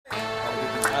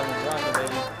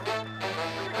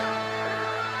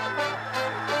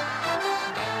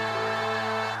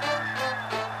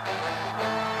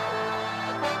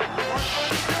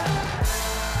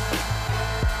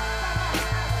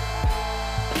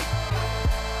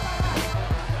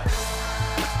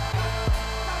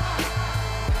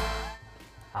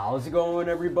How's it going,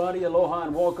 everybody? Aloha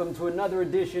and welcome to another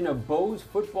edition of Bo's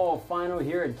Football Final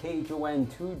here at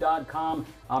KHON2.com.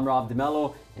 I'm Rob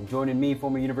DeMello, and joining me,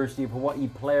 former University of Hawaii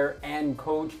player and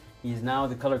coach. He's now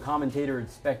the color commentator at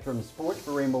Spectrum Sports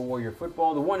for Rainbow Warrior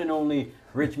Football, the one and only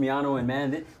Rich Miano. And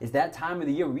man, it's that time of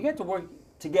the year. We get to work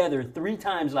together 3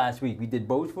 times last week. We did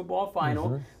Bo's Football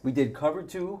Final. We did Cover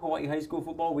 2, Hawaii High School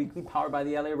Football Weekly, powered by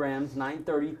the LA Rams,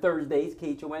 9:30 Thursdays,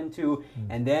 KHON2.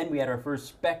 And then we had our first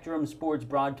Spectrum Sports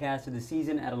broadcast of the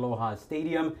season at Aloha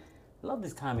Stadium. Love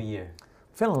this time of year.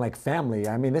 Feeling like family.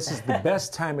 I mean, this is the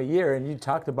best time of year, and you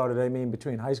talked about it. I mean,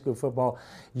 between high school football,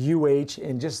 UH,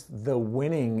 and just the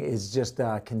winning is just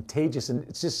contagious, and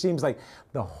it just seems like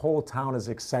the whole town is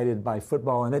excited by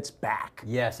football, and it's back.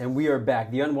 Yes, and we are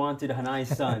back. The unwanted Hanai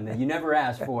son that you never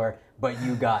asked for, but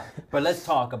you got. But let's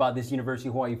talk about this University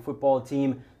of Hawaii football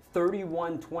team.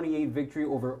 31-28 victory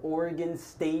over Oregon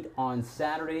State on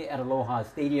Saturday at Aloha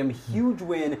Stadium. Huge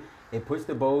win. It puts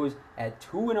the Bows at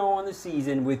 2-0 on the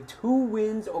season with 2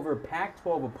 wins over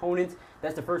Pac-12 opponents.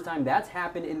 That's the first time that's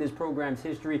happened in this program's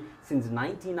history since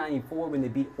 1994 when they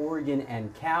beat Oregon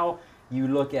and Cal. You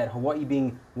look at Hawaii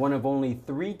being one of only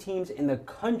 3 teams in the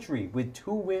country with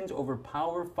 2 wins over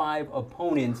Power 5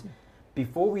 opponents.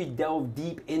 Before we delve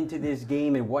deep into this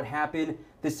game and what happened,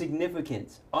 the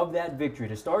significance of that victory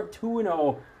to start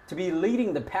 2-0, to be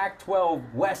leading the Pac-12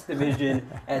 West Division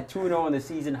at 2-0 in the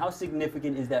season, how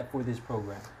significant is that for this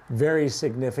program? Very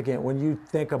significant. When you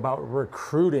think about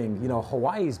recruiting, you know,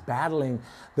 Hawaii's battling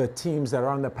the teams that are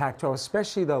on the Pac-12,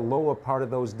 especially the lower part of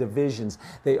those divisions.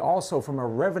 They also, from a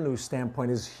revenue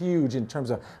standpoint, is huge in terms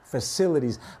of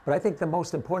facilities. But I think the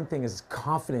most important thing is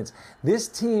confidence. This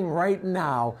team right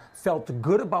now felt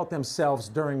good about themselves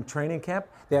during training camp.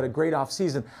 They had a great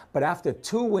offseason. But after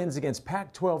 2 wins against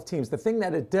Pac-12 teams, the thing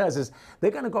that it does is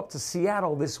they're going to go up to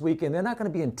Seattle this week, and they're not going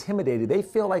to be intimidated. They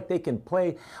feel like they can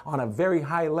play on a very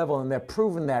high level, and they're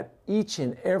proving that each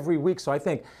and every week. So I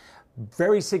think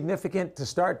very significant to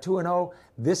start 2-0.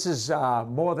 This is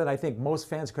more than I think most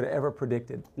fans could have ever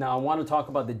predicted. Now, I want to talk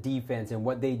about the defense and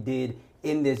what they did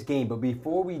in this game. But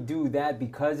before we do that,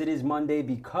 because it is Monday,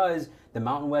 because the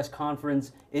Mountain West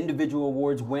Conference individual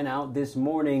awards went out this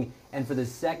morning, and for the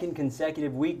 2nd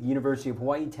consecutive week, the University of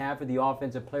Hawaii tapped for the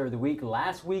Offensive Player of the Week.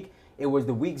 Last week, it was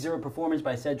the Week 0 performance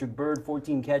by Cedric Bird,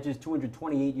 14 catches,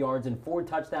 228 yards, and 4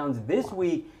 touchdowns. This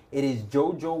week, it is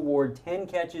JoJo Ward, 10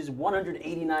 catches,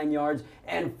 189 yards,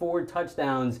 and 4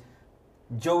 touchdowns.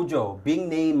 JoJo being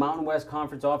named Mountain West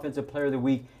Conference Offensive Player of the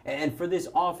Week, and for this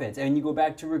offense, and you go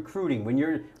back to recruiting, when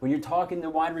you're talking to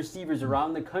wide receivers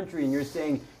around the country and you're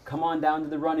saying, come on down to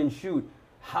the run and shoot,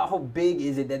 how big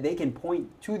is it that they can point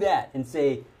to that and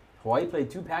say, Hawaii played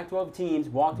 2 Pac-12 teams,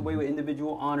 walked away with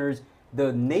individual honors.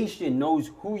 The nation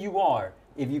knows who you are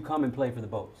if you come and play for the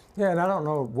Bows. Yeah, and I don't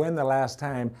know when the last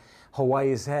time Hawaii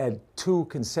has had 2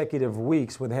 consecutive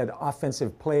weeks where they had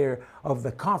Offensive Player of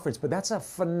the Conference. But that's a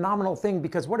phenomenal thing,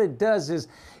 because what it does is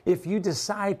if you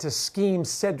decide to scheme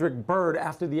Cedric Bird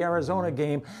after the Arizona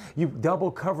game, you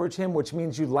double coverage him, which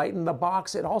means you lighten the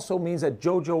box. It also means that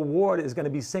JoJo Ward is going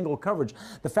to be single coverage.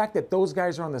 The fact that those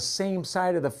guys are on the same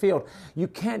side of the field, you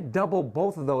can't double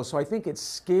both of those. So I think it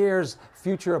scares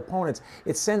future opponents.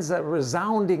 It sends a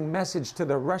resounding message to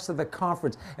the rest of the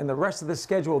conference and the rest of the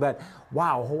schedule that,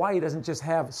 wow, Hawaii doesn't just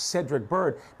have Cedric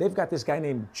Bird. They've got this guy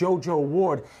named JoJo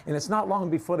Ward, and it's not long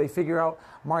before they figure out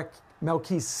Melquise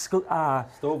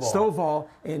Stovall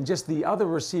and just the other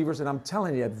receivers. And I'm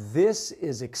telling you, this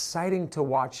is exciting to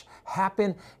watch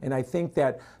happen. And I think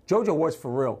that JoJo Ward's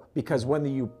for real, because when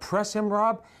you press him,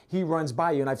 Rob, he runs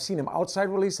by you. And I've seen him outside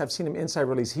release, I've seen him inside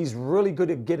release. He's really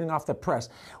good at getting off the press.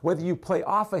 Whether you play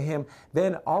off of him,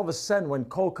 then all of a sudden when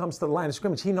Cole comes to the line of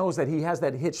scrimmage, he knows that he has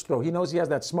that hitch throw. He knows he has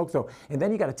that smoke throw. And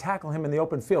then you got to tackle him in the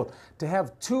open field. To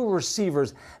have 2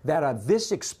 receivers that are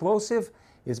this explosive,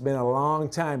 it's been a long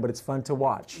time, but it's fun to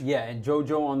watch. Yeah, and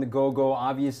JoJo on the go-go.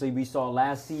 Obviously, we saw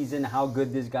last season how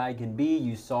good this guy can be.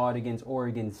 You saw it against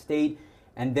Oregon State.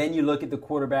 And then you look at the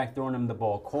quarterback throwing him the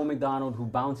ball. Cole McDonald, who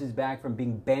bounces back from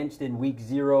being benched in Week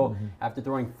 0 after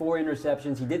throwing 4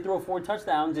 interceptions. He did throw 4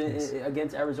 touchdowns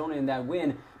against Arizona in that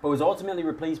win, but was ultimately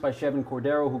replaced by Chevan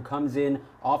Cordero, who comes in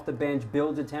off the bench,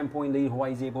 builds a 10-point lead.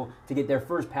 Hawaii's able to get their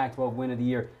first Pac-12 win of the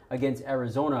year against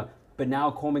Arizona. But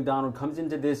now Cole McDonald comes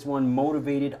into this one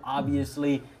motivated,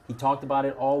 obviously. He talked about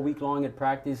it all week long at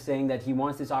practice, saying that he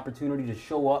wants this opportunity to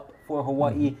show up for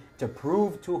Hawaii, to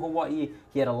prove to Hawaii.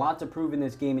 He had a lot to prove in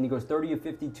this game, and he goes 30 of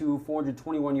 52,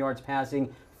 421 yards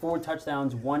passing, 4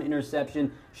 touchdowns, 1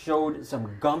 interception, showed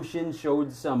some gumption,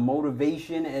 showed some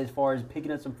motivation as far as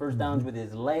picking up some first downs with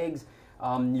his legs.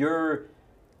 Your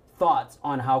thoughts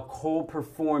on how Cole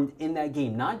performed in that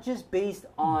game, not just based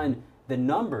on the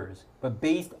numbers, but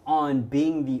based on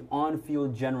being the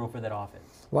on-field general for that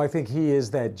offense? Well, I think he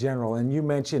is that general. And you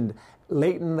mentioned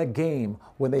late in the game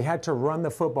when they had to run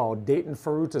the football, Dayton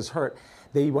Ferruta's hurt.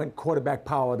 They went quarterback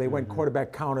power. They went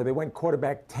quarterback counter. They went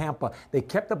quarterback Tampa. They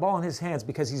kept the ball in his hands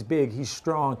because he's big, he's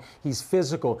strong, he's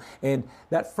physical. And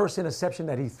that first interception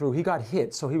that he threw, he got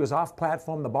hit. So he was off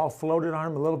platform. The ball floated on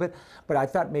him a little bit. But I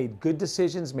thought made good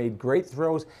decisions, made great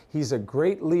throws. He's a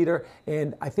great leader.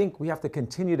 And I think we have to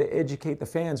continue to educate the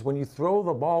fans. When you throw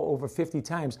the ball over 50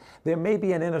 times, there may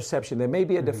be an interception. There may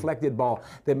be a deflected ball.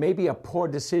 There may be a poor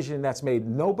decision that's made.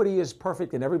 Nobody is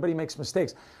perfect and everybody makes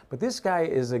mistakes. But this guy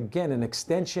is, again, an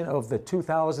extension of the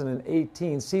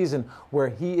 2018 season where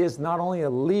he is not only a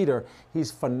leader, he's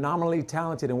phenomenally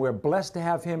talented. And we're blessed to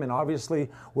have him. And obviously,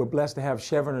 we're blessed to have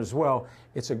Chevron as well.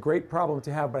 It's a great problem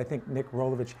to have, but I think Nick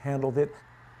Rolovich handled it.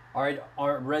 All right,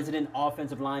 our resident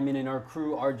offensive lineman in our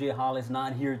crew, R.J. Hall, is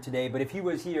not here today. But if he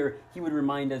was here, he would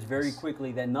remind us very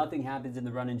quickly that nothing happens in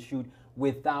the run and shoot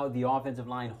without the offensive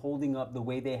line holding up the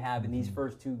way they have in these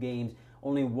first two games.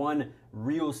 Only one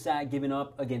real sack given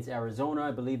up against Arizona.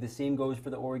 I believe the same goes for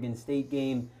the Oregon State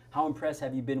game. How impressed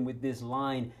have you been with this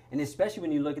line? And especially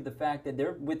when you look at the fact that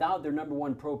they're without their number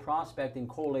one pro prospect in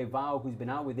Cole Evao, who's been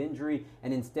out with injury,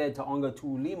 and instead Taonga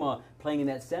Tuulima playing in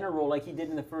that center role like he did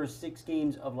in the first 6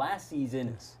 games of last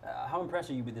season. Yes. How impressed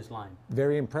are you with this line?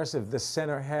 Very impressive. The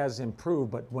center has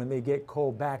improved, but when they get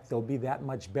Cole back, they'll be that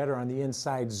much better on the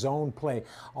inside zone play.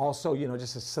 Also,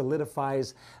 just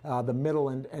solidifies the middle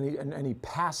and any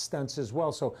pass stunts as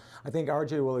well. So I think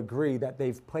RJ will agree that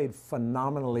they've played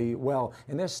phenomenally well.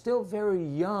 And they're still very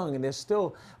young, and they're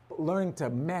still learning to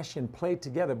mesh and play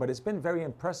together, but it's been very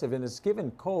impressive, and it's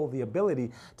given Cole the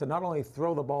ability to not only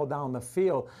throw the ball down the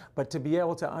field, but to be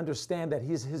able to understand that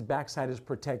his backside is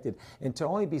protected, and to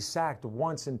only be sacked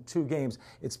once in 2 games.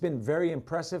 It's been very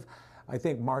impressive. I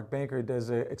think Mark Weber does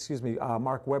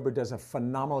a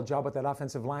phenomenal job with that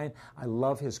offensive line. I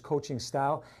love his coaching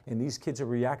style, and these kids are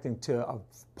reacting to a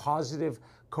positive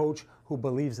coach who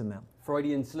believes in them.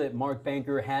 Freudian slip. Mark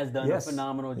Banker has done a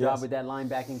phenomenal job with that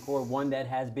linebacking core, one that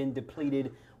has been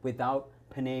depleted without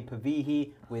Penei Pavihi,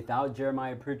 without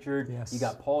Jeremiah Pritchard. You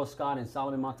got Paul Scott and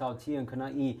Solomon Matautia and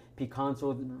Kanai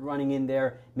Picanso running in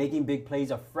there, making big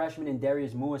plays. A freshman in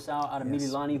Darius Muasau out of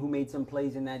Mililani who made some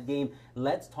plays in that game.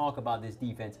 Let's talk about this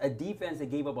defense. A defense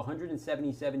that gave up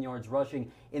 177 yards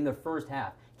rushing in the first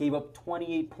half, gave up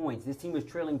 28 points. This team was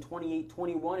trailing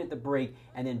 28-21 at the break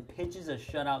and then pitches a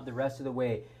shutout the rest of the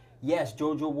way. Yes,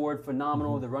 JoJo Ward,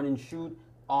 phenomenal. The run and shoot,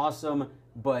 awesome.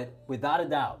 But without a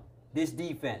doubt, this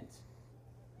defense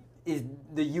is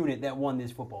the unit that won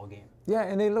this football game. Yeah,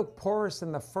 and they look porous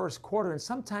in the first quarter, and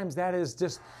sometimes that is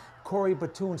just Corey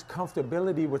Batoon's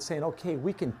comfortability with saying, okay,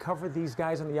 we can cover these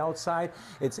guys on the outside.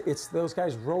 It's those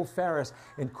guys, Ro Ferris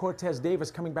and Cortez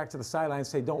Davis, coming back to the sideline and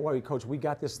say, don't worry, coach, we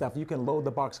got this stuff. You can load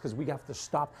the box because we have to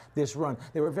stop this run.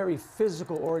 They were very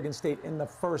physical, Oregon State, in the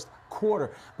first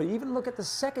quarter. But even look at the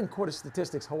second quarter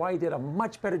statistics. Hawaii did a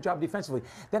much better job defensively.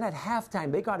 Then at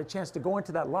halftime, they got a chance to go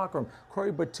into that locker room.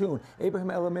 Corey Batoon, Abraham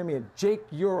Elamimian, Jake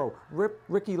Euro,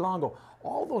 Ricky Longo.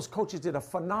 All those coaches did a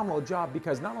phenomenal job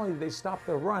because not only did they stop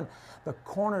the run, the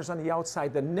corners on the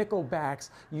outside, the nickel backs,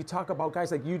 you talk about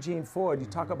guys like Eugene Ford, you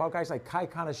talk about guys like Kai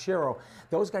Kanashiro,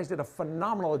 those guys did a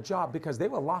phenomenal job because they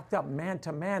were locked up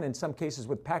man-to-man in some cases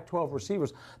with Pac-12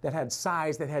 receivers that had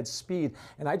size, that had speed.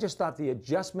 And I just thought the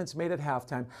adjustments made at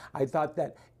halftime, I thought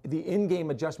that the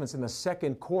in-game adjustments in the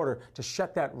second quarter to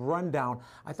shut that run down,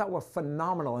 I thought were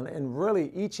phenomenal. And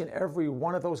really, each and every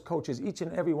one of those coaches, each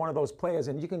and every one of those players,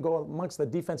 and you can go amongst the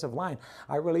defensive line,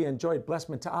 I really enjoyed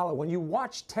Blessman Ta'ala. When you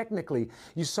watch technically,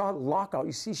 you saw lockout,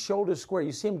 you see shoulders square,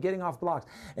 you see him getting off blocks,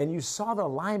 and you saw the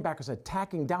linebackers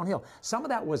attacking downhill. Some of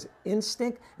that was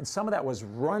instinct, and some of that was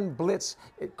run blitz.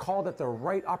 It called at the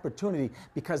right opportunity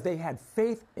because they had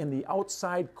faith in the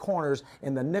outside corners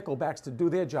and the nickelbacks to do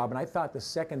their job. And I thought the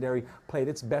secondary played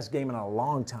its best game in a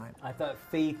long time. I thought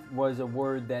faith was a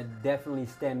word that definitely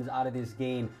stems out of this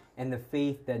game, and the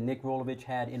faith that Nick Rolovich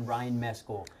had in Ryan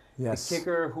Meskel. Yes. The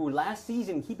kicker who last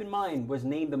season, keep in mind, was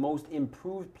named the most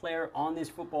improved player on this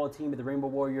football team at the Rainbow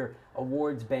Warrior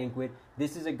Awards banquet.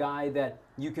 This is a guy that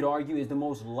you could argue is the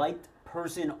most liked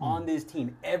person on this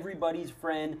team. Everybody's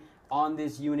friend on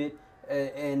this unit.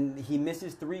 And he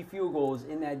misses 3 field goals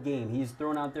in that game. He's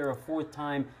thrown out there a 4th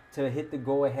time to hit the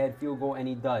go-ahead field goal, and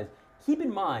he does. Keep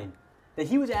in mind that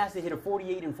he was asked to hit a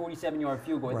 48 and 47-yard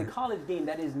field goal. At the college game,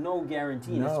 that is no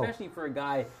guarantee, especially for a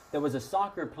guy that was a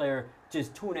soccer player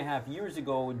just 2.5 years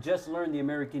ago, just learned the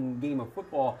American game of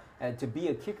football to be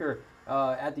a kicker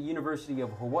at the University of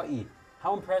Hawaii.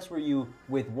 How impressed were you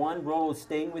with Rolo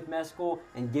staying with Mescal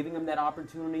and giving him that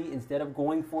opportunity instead of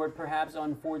going for it perhaps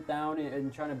on 4th down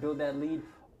and trying to build that lead?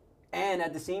 And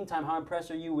at the same time, how impressed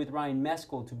are you with Ryan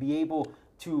Mescal to be able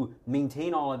to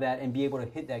maintain all of that and be able to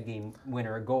hit that game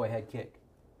winner, a go-ahead kick?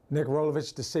 Nick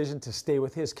Rolovic's decision to stay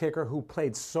with his kicker, who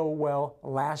played so well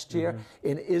last year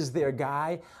and is their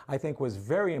guy, I think was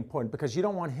very important, because you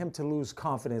don't want him to lose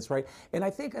confidence, right? And I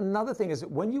think another thing is that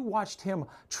when you watched him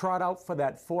trot out for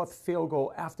that 4th field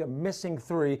goal after missing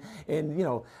 3, and you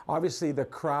know, obviously the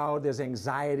crowd, there's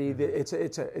anxiety,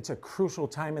 it's a crucial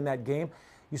time in that game.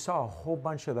 You saw a whole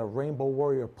bunch of the Rainbow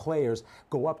Warrior players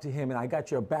go up to him and, I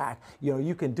got your back. You know,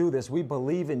 you can do this. We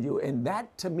believe in you. And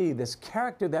that, to me, this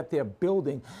character that they're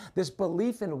building, this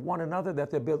belief in one another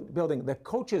that they're building, the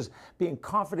coaches being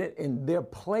confident in their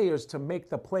players to make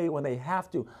the play when they have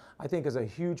to, I think is a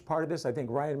huge part of this. I think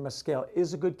Ryan Mescal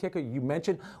is a good kicker. You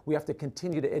mentioned we have to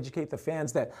continue to educate the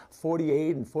fans that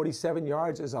 48 and 47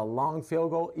 yards is a long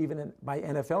field goal, even by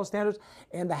NFL standards,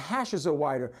 and the hashes are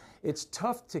wider. It's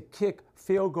tough to kick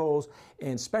field goals,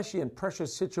 and especially in pressure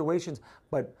situations,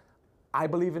 but I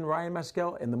believe in Ryan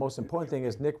Mescal, and the most important thing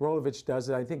is Nick Rolovich does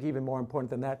it. I think even more important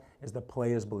than that is the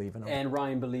players believe in him. And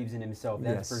Ryan believes in himself,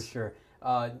 that's Yes. for sure.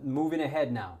 Moving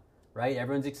ahead now, right?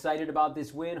 Everyone's excited about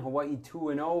this win, Hawaii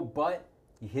 2-0, but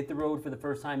you hit the road for the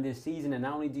first time this season, and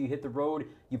not only do you hit the road,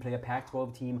 you play a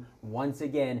Pac-12 team once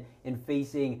again in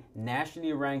facing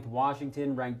nationally ranked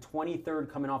Washington, ranked 23rd,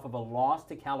 coming off of a loss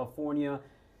to California.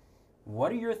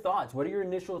 What are your thoughts? What are your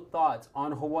initial thoughts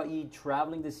on Hawaii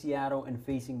traveling to Seattle and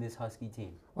facing this Husky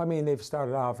team? Well, I mean, they've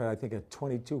started off at, I think, a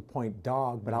 22-point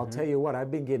dog, but I'll tell you what, I've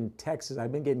been getting texts,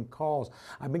 I've been getting calls,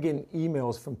 I've been getting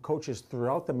emails from coaches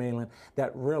throughout the mainland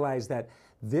that realize that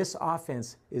this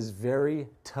offense is very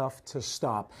tough to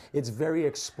stop. It's very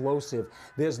explosive.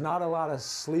 There's not a lot of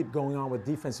sleep going on with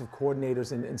defensive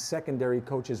coordinators and secondary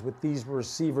coaches with these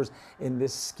receivers in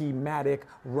this schematic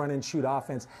run-and-shoot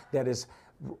offense that is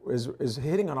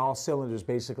hitting on all cylinders,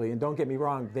 basically. And don't get me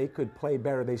wrong, they could play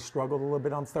better. They struggled a little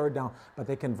bit on 3rd down, but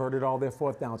they converted all their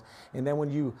 4th downs. And then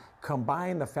when you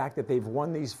combine the fact that they've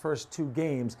won these first 2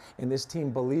 games and this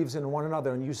team believes in one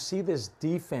another, and you see this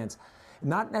defense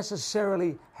not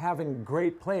necessarily having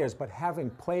great players, but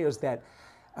having players that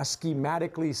are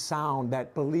schematically sound,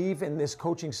 that believe in this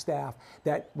coaching staff,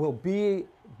 that will be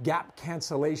gap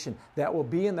cancellation, that will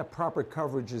be in the proper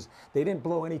coverages. They didn't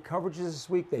blow any coverages this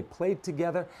week. They played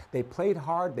together. They played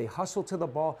hard. They hustled to the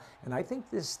ball. And I think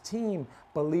this team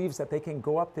believes that they can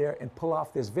go up there and pull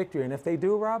off this victory. And if they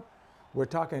do, Rob, we're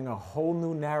talking a whole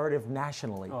new narrative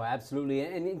nationally. Oh, absolutely.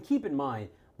 And keep in mind,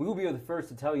 we will be the first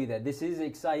to tell you that this is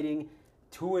exciting.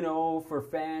 2-0 for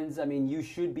fans. I mean, you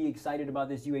should be excited about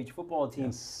this UH football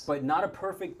team, but not a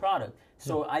perfect product.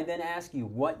 So I then ask you,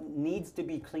 what needs to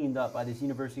be cleaned up by this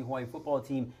University of Hawaii football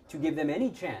team to give them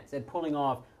any chance at pulling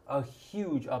off a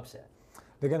huge upset?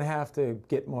 They're going to have to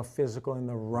get more physical in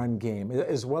the run game,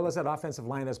 as well as that offensive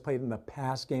line has played in the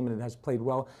past game, and it has played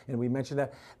well, and we mentioned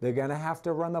that. They're going to have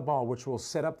to run the ball, which will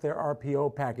set up their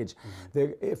RPO package.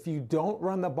 If you don't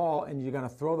run the ball and you're going to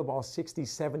throw the ball 60,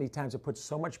 70 times, it puts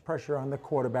so much pressure on the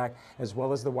quarterback as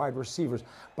well as the wide receivers.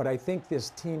 But I think this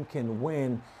team can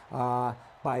win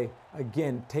by,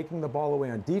 again, taking the ball away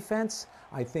on defense.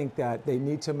 I think that they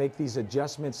need to make these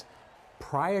adjustments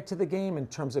prior to the game in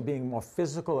terms of being more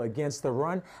physical against the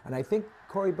run. And I think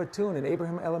Corey Batoon and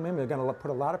Abraham Elamim are going to put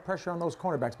a lot of pressure on those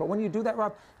cornerbacks. But when you do that,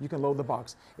 Rob, you can load the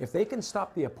box. If they can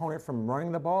stop the opponent from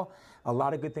running the ball, a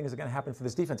lot of good things are going to happen for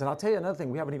this defense. And I'll tell you another thing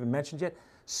we haven't even mentioned yet,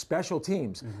 special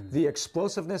teams. The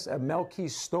explosiveness of Melky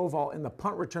Stovall in the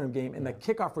punt return game, in the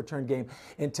kickoff return game.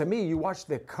 And to me, you watch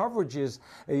the coverages,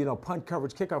 punt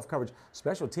coverage, kickoff coverage,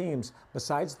 special teams,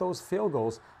 besides those field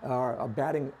goals, are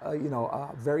batting, a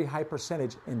very high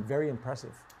percentage and very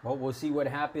impressive. Well, we'll see what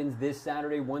happens this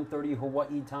Saturday, 1:30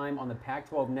 Hawaii time on the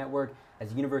Pac-12 Network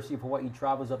as the University of Hawaii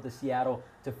travels up to Seattle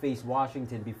to face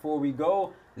Washington. Before we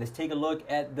go, let's take a look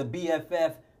at the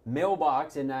BFF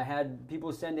mailbox, and I had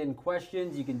people send in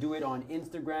questions. You can do it on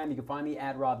Instagram. You can find me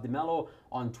at Rob DeMello,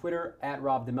 on Twitter at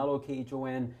Rob DeMello,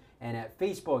 KHON, and at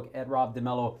Facebook at Rob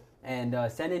DeMello. And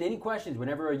send in any questions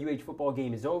whenever a UH football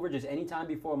game is over. Just anytime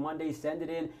before Monday, send it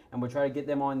in, and we'll try to get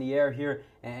them on the air here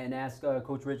and ask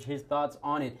Coach Rich his thoughts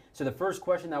on it. So the first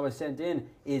question that was sent in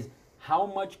is, how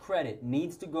much credit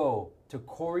needs to go to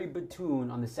Corey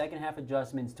Batoon on the second half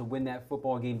adjustments to win that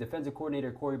football game? Defensive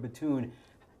coordinator Corey Batoon,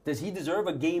 does he deserve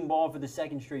a game ball for the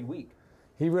second straight week?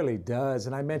 He really does.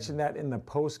 And I mentioned that in the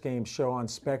post-game show on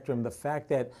Spectrum, the fact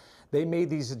that they made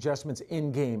these adjustments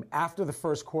in-game. After the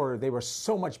first quarter, they were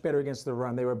so much better against the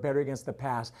run. They were better against the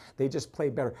pass. They just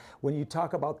played better. When you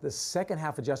talk about the second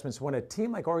half adjustments, when a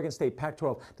team like Oregon State,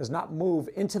 Pac-12, does not move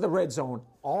into the red zone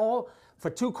all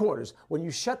for 2 quarters, when you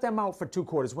shut them out for 2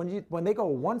 quarters, when they go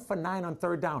 1 for 9 on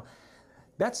third down,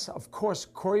 that's, of course,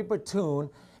 Corey Batoon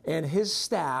and his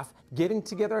staff getting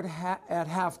together at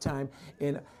halftime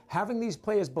and having these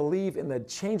players believe in the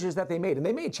changes that they made. And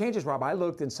they made changes, Rob. I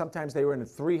looked, and sometimes they were in a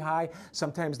 3 high.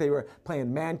 Sometimes they were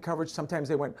playing man coverage. Sometimes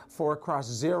they went 4 across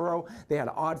 0. They had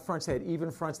odd fronts. They had even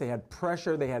fronts. They had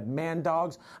pressure. They had man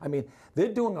dogs. I mean,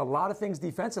 they're doing a lot of things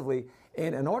defensively.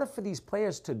 And in order for these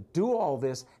players to do all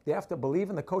this, they have to believe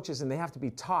in the coaches and they have to be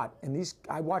taught. And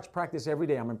I watch practice every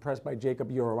day. I'm impressed by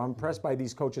Jacob Euro. I'm impressed by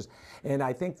these coaches. And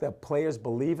I think the players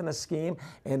believe in the scheme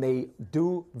and they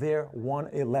do their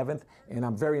 1/11th. And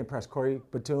I'm very impressed. Corey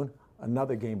Batoon,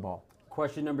 another game ball.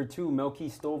 Question number 2, Melky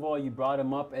Stovall, you brought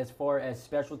him up as far as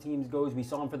special teams goes. We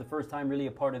saw him for the first time really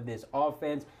a part of this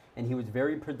offense, and he was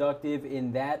very productive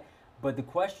in that. But the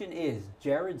question is,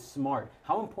 Jared Smart,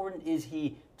 how important is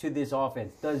he to this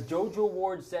offense? Does JoJo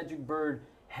Ward, Cedric Byrd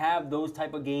have those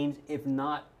type of games, if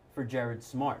not for Jared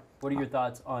Smart? What are your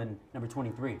thoughts on number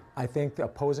 23? I think the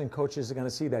opposing coaches are going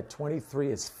to see that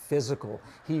 23 is physical.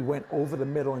 He went over the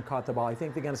middle and caught the ball. I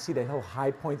think they're going to see that he'll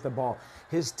high point the ball.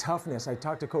 His toughness, I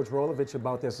talked to Coach Rolovich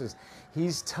about this, is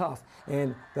he's tough.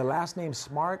 And the last name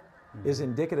Smart is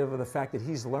indicative of the fact that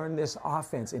he's learned this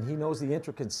offense and he knows the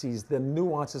intricacies, the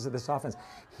nuances of this offense.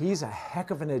 He's a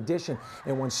heck of an addition.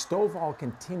 And when Stovall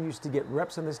continues to get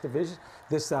reps in this division,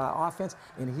 this offense,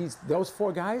 and those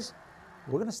 4 guys,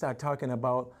 we're going to start talking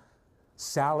about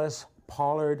Salas,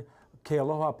 Pollard,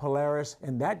 Kealoha Polaris,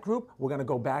 and that group. We're going to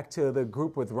go back to the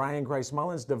group with Ryan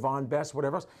Grice-Mullins, Devon Best,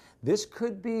 whatever else. This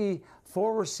could be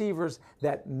 4 receivers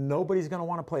that nobody's going to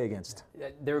want to play against.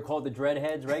 They were called the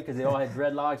Dreadheads, right? Because they all had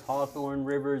dreadlocks, Hawthorne,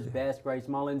 Rivers, Best,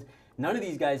 Grice-Mullins. None of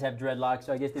these guys have dreadlocks,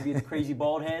 so I guess they'd be the crazy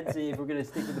bald heads if we're going to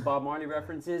stick with the Bob Marley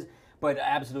references. But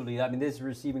absolutely, I mean, this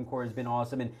receiving core has been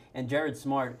awesome. And Jared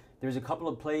Smart, there's a couple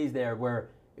of plays there where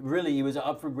really, it was an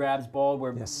up for grabs ball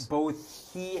where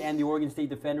both he and the Oregon State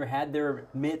defender had their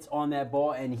mitts on that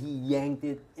ball, and he yanked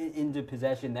it into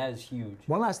possession. That is huge.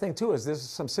 One last thing, too, is there's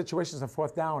some situations on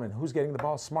 4th down, and who's getting the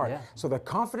ball? Smart. Yeah. So the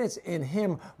confidence in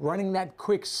him running that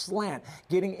quick slant,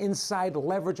 getting inside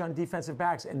leverage on defensive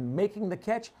backs, and making the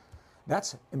catch,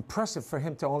 that's impressive for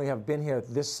him to only have been here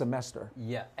this semester.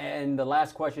 Yeah, and the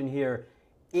last question here,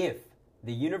 if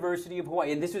the University of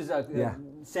Hawaii, and this was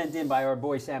sent in by our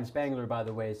boy Sam Spangler, by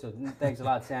the way, so thanks a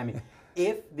lot, Sammy.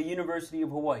 If the University of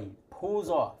Hawaii pulls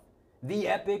off the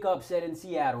epic upset in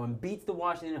Seattle and beats the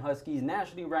Washington Huskies,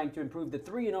 nationally ranked to improve to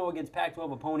 3-0 against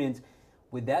Pac-12 opponents,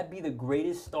 would that be the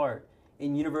greatest start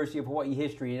in University of Hawaii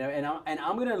history? And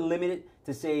I'm going to limit it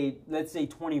to say, let's say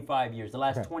 25 years, the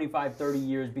last 25, 30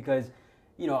 years, because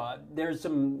you know, there's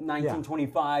some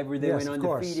 1925 where they went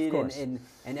undefeated,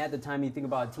 and at the time you think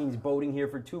about teams boating here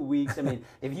for 2 weeks. I mean,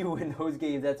 if you win those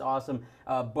games, that's awesome.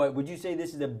 But would you say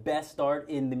this is the best start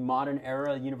in the modern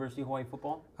era of University of Hawaii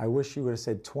football? I wish you would have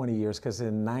said 20 years, because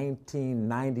in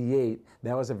 1998,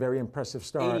 that was a very impressive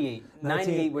start.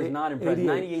 98 was not impressive.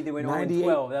 98 they went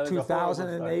 0-12. That was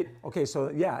 2008. Okay, so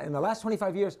yeah, in the last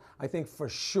 25 years, I think for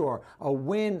sure a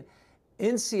win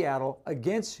in Seattle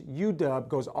against UW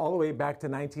goes all the way back to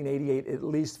 1988, at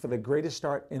least for the greatest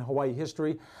start in Hawaii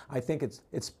history. I think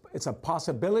it's a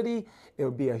possibility. It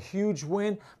would be a huge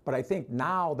win, but I think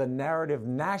now the narrative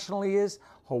nationally is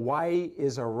Hawaii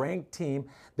is a ranked team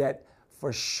that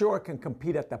for sure can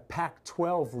compete at the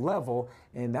Pac-12 level,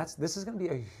 and this is going to be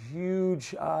a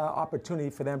huge opportunity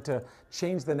for them to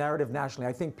change the narrative nationally.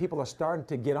 I think people are starting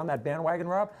to get on that bandwagon,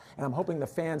 Rob, and I'm hoping the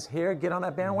fans here get on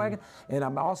that bandwagon. And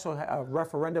I'm also a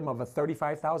referendum of a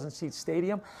 35,000-seat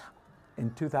stadium. In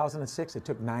 2006, it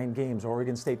took 9 games,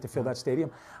 Oregon State, to fill that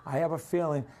stadium. I have a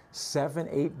feeling 7,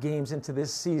 8 games into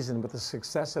this season, with the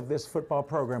success of this football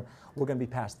program, we're going to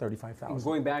be past 35,000.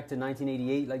 Going back to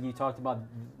 1988, like you talked about,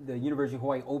 the University of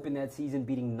Hawaii opened that season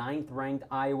beating 9th-ranked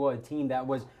Iowa, a team that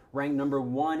was ranked number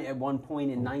 1 at one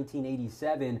point in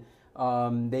 1987.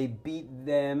 They beat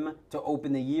them to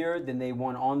open the year. Then they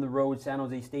won on the road San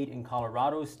Jose State and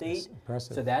Colorado State. That's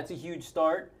impressive. So that's a huge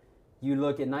start. You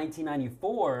look at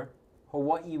 1994,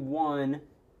 Hawaii won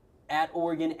at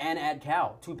Oregon and at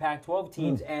Cal, 2 Pac-12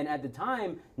 teams. And at the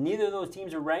time, neither of those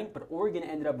teams are ranked, but Oregon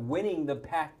ended up winning the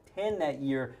Pac-10 that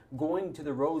year, going to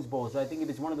the Rose Bowl. So I think if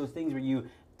it's one of those things where you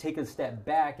take a step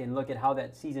back and look at how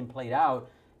that season played out,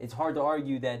 it's hard to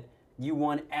argue that you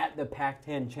won at the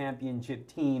Pac-10 championship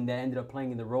team that ended up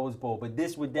playing in the Rose Bowl. But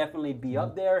this would definitely be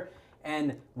up there.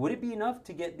 And would it be enough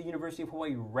to get the University of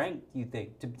Hawaii ranked, you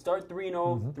think? To start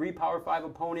 3-0, 3 Power 5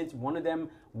 opponents, one of them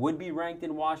would be ranked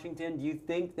in Washington. Do you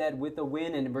think that with a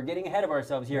win, and we're getting ahead of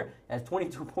ourselves here as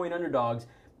 22-point underdogs,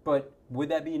 but would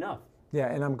that be enough?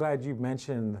 Yeah, and I'm glad you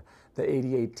mentioned the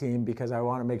 88 team because I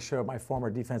want to make sure my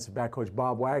former defensive back coach,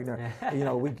 Bob Wagner,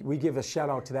 we give a shout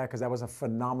out to that because that was a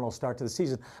phenomenal start to the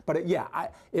season. But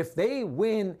if they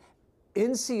win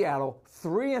in Seattle,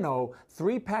 3-0,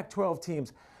 3 Pac-12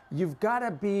 teams, you've got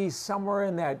to be somewhere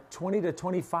in that 20 to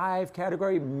 25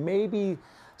 category. Maybe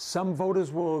some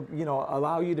voters will,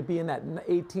 allow you to be in that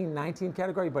 18, 19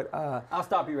 category. But I'll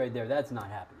stop you right there. That's not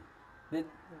happening.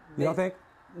 You don't think?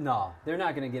 No, they're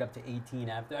not going to get up to 18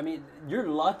 after. I mean, you're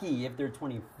lucky if they're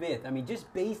 25th. I mean,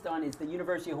 just based on it's the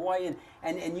University of Hawaii,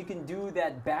 and you can do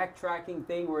that backtracking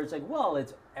thing where it's like, well,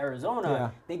 it's Arizona. Yeah,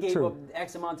 they gave true. up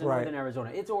X amount to Northern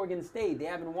Arizona. It's Oregon State. They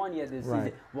haven't won yet this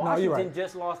season. No, Washington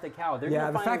just lost to Cal. They're the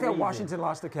find fact a that reason. Washington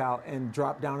lost to Cal and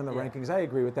dropped down in the rankings, I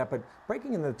agree with that. But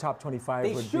breaking into the top 25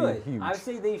 would be huge. I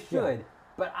say they should. Yeah.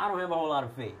 But I don't have a whole lot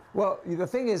of faith. Well, the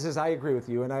thing is I agree with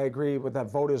you, and I agree with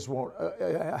that voters won't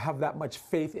have that much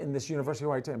faith in this University of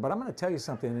Hawaii team. But I'm going to tell you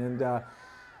something, and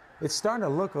it's starting to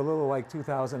look a little like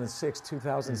 2006,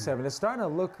 2007. It's starting to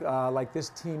look like this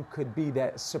team could be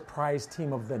that surprise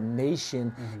team of the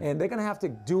nation, and they're going to have to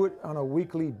do it on a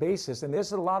weekly basis. And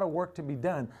there's a lot of work to be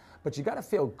done. But you got to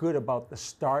feel good about the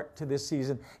start to this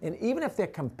season. And even if they're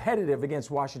competitive against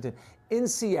Washington in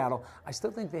Seattle, I still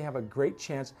think they have a great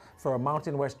chance for a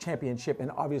Mountain West championship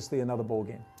and obviously another bowl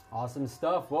game. Awesome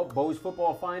stuff. Well, Bo's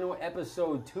Football Final,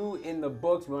 Episode 2 in the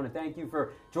books. We want to thank you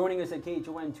for joining us at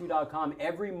KHON2.com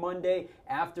every Monday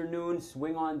afternoon.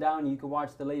 Swing on down. You can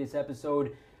watch the latest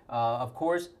episode. Of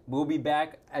course, we'll be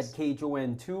back at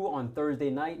KHON2 on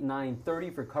Thursday night,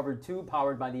 9:30 for Cover 2,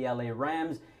 powered by the LA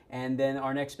Rams. And then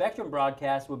our next Spectrum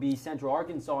broadcast will be Central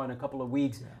Arkansas in a couple of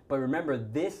weeks. Yeah. But remember,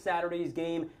 this Saturday's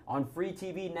game on free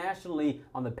TV nationally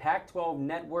on the Pac-12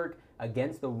 network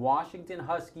against the Washington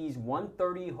Huskies,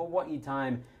 1:30 Hawaii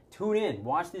time. Tune in.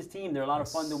 Watch this team. They're a lot of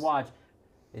fun to watch.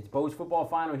 It's Bo's Football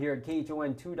Final here at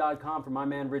KHON2.com. For my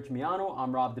man Rich Miano,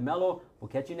 I'm Rob DeMello. We'll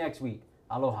catch you next week.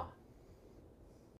 Aloha.